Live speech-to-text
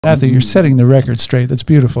Matthew, you're setting the record straight. That's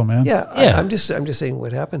beautiful, man. Yeah. I'm just saying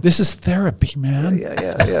what happened. This is therapy, man.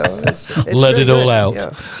 Yeah. It's Let it all out.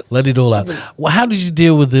 Yeah. Let it all out. Well, how did you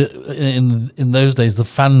deal with it in those days, the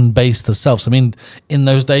fan base themselves? I mean, in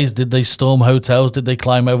those days, did they storm hotels? Did they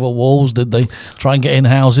climb over walls? Did they try and get in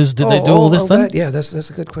houses? Did they do all this then? Yeah, that's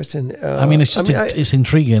a good question. I mean, it's just it's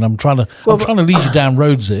intriguing. I'm trying to lead you down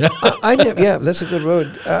roads here. I never. Yeah, that's a good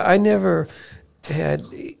road.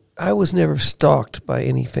 I was never stalked by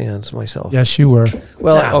any fans myself. Yes, you were.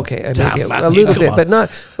 Well, okay, I make it a little bit, but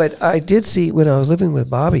not. But I did see when I was living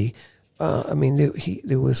with Bobby. I mean,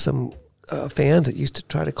 there was some fans that used to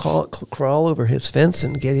try to crawl over his fence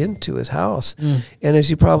and get into his house. And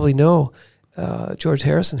as you probably know, George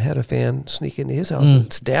Harrison had a fan sneak into his house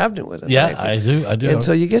and stabbed him with a knife. I do. And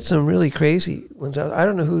so you get some really crazy ones. I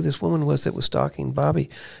don't know who this woman was that was stalking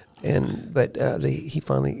Bobby, but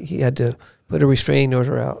he had to put a restraining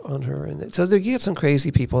order out on her, and so there get some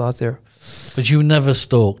crazy people out there. But you never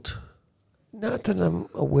stalked? Not that I'm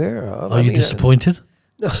aware of. Are you disappointed?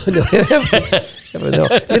 No, never know.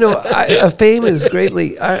 You know, fame is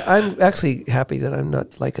greatly. I'm actually happy that I'm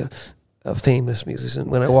not like a famous musician.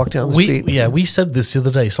 When I walk down the street, we said this the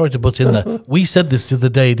other day. Sorry to butt in there. We said this the other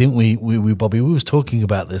day, didn't we, Bobby? We was talking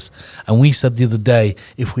about this, and we said the other day,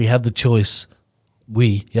 if we had the choice,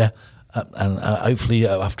 and hopefully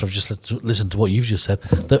after I've just listened to what you've just said,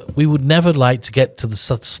 that we would never like to get to the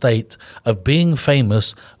state of being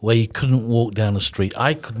famous where you couldn't walk down the street.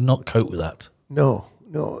 I could not cope with that. No,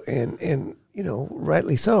 and you know,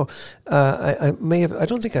 rightly so. I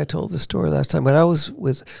don't think I told the story last time, but I was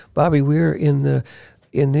with Bobby Weir in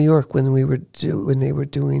New York when they were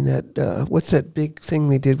doing that. What's that big thing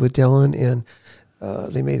they did with Dylan, and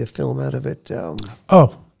they made a film out of it. The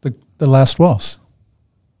Last Waltz.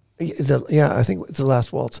 I think it's The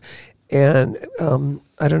Last Waltz. And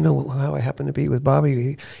I don't know how I happened to be with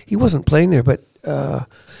Bobby. He wasn't playing there, but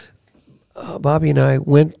Bobby and I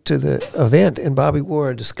went to the event, and Bobby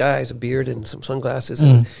wore a disguise, a beard and some sunglasses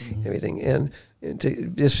and everything. And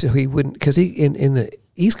just so he wouldn't, because in the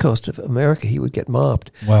East Coast of America, he would get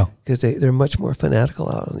mobbed. Wow. Because they're much more fanatical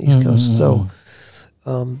out on the East Coast. So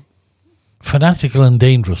fanatical and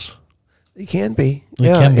dangerous. They can be. They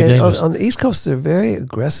can be dangerous. On the East Coast, they're very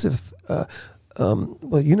aggressive.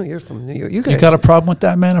 Well, you know, you're from New York. You got a problem with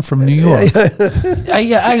that, man? I'm from New York.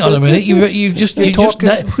 Hang on a minute. You've just who you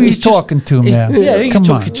talking to, man? Yeah, who you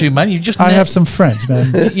talking to, man? I have some friends, man.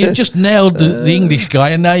 You just nailed the English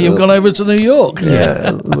guy, and now you've gone over to New York.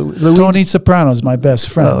 Yeah, Tony Soprano's my best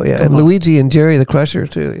friend. Oh yeah, and Luigi and Jerry the Crusher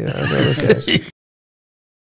too. Yeah, I know those guys.